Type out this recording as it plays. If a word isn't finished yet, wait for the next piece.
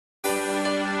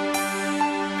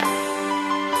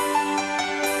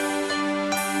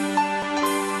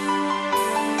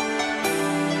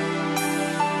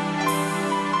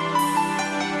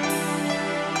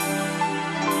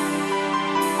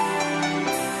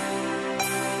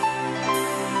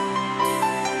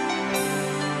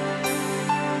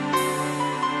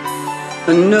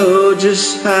I know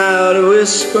just how to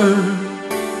whisper,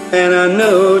 and I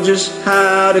know just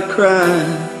how to cry.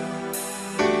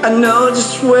 I know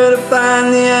just where to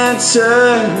find the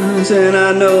answers, and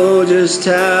I know just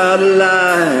how to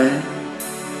lie.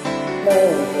 I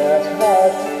know just how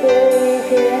to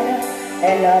take it,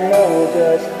 and I know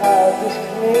just how to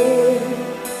scream.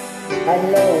 I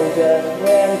know just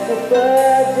when to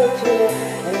bud the truth,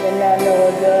 and then I know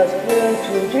just when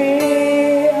to dream.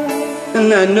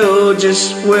 And I know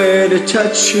just where to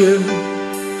touch you,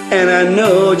 and I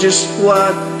know just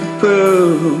what to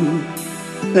prove.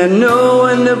 And I know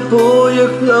when to pull you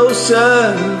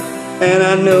closer, and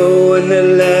I know when to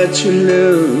let you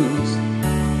loose.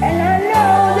 And I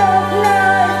know that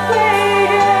night is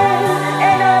fading,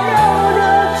 and I know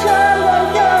the time will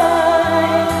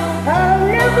die. I'm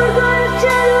never gonna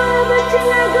tell you everything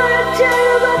I'm gonna tell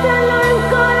you, but I know I'm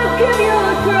gonna give you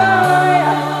a try.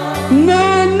 And I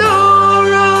know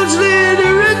roads lead to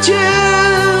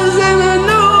riches, and I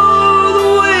know the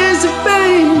ways to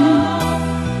fame.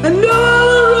 I know all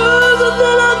the rules, and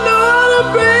then I know how to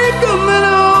break them, and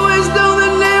I always know the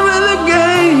name of the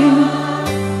game.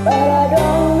 But I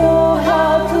don't know how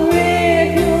to read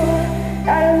you,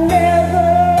 I'll never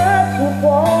let you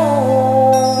fall.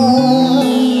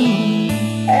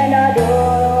 And I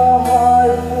don't know how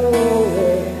to do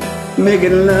it.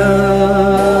 Making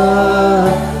love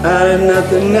out of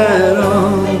nothing at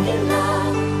all,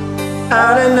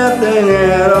 out of nothing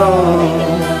at all,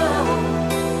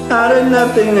 out of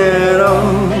nothing at all,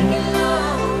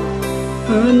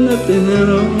 out of nothing at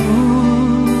all.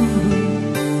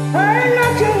 I'm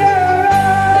nothing at all.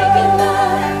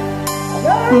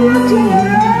 I'm nothing at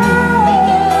all.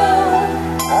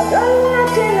 I'm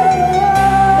nothing at all.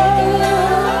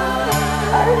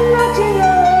 I'm nothing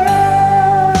at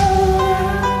all.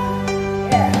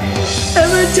 Yeah.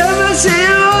 Every time I see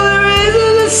you, all the rays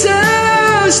of the sun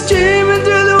are streaming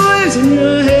through the waves in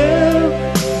your hair.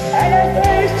 And at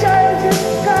first I was just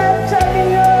kind of tucking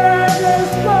your eyes and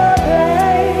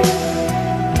spotlight.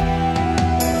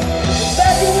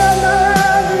 Backing on my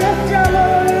eyes and left down my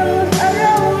roof, and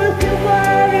I'm looking for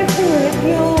anything with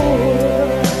you.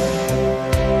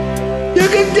 You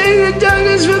can take the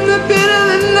darkness from the pit of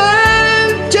the night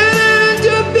and turn it into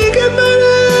a beacon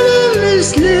burning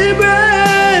endlessly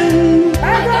bright. I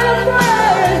gotta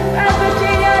find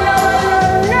everything I know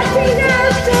and nothing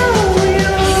else to you.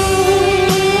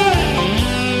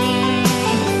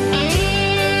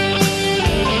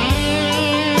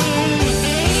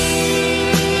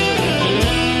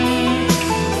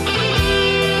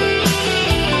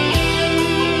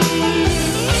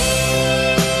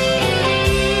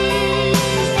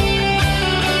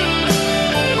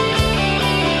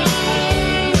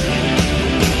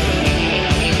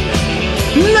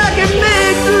 And I can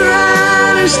make the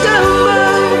rider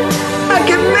stumble, I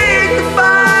can make the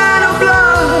final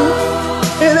blow,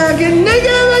 and I can make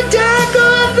every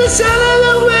tackle at the sound of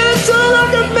the whistle. I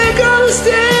can make all the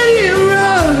stadium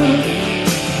run.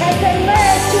 I can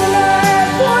make tonight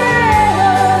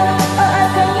forever, or I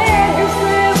can make this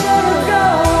river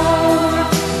dawn.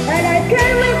 And I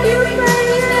can make you find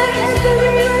your hands to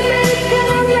realize, can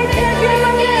I make that dream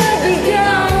of never be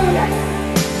gone?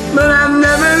 But I'm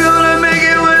never gonna make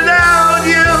it without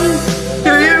you.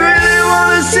 Do you really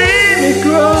wanna see me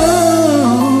grow?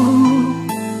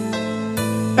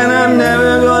 And I'm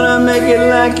never gonna make it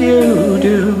like you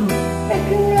do.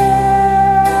 Making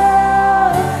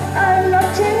love, I'm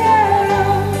nothing at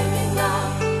all.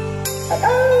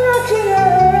 I'm nothing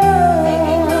at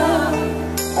all.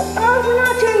 I'm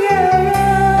nothing at all.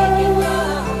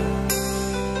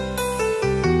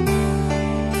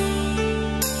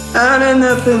 Out of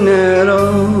nothing at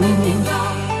all,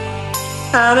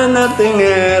 out of nothing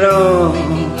at all,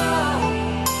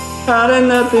 out of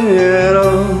nothing at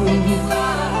all.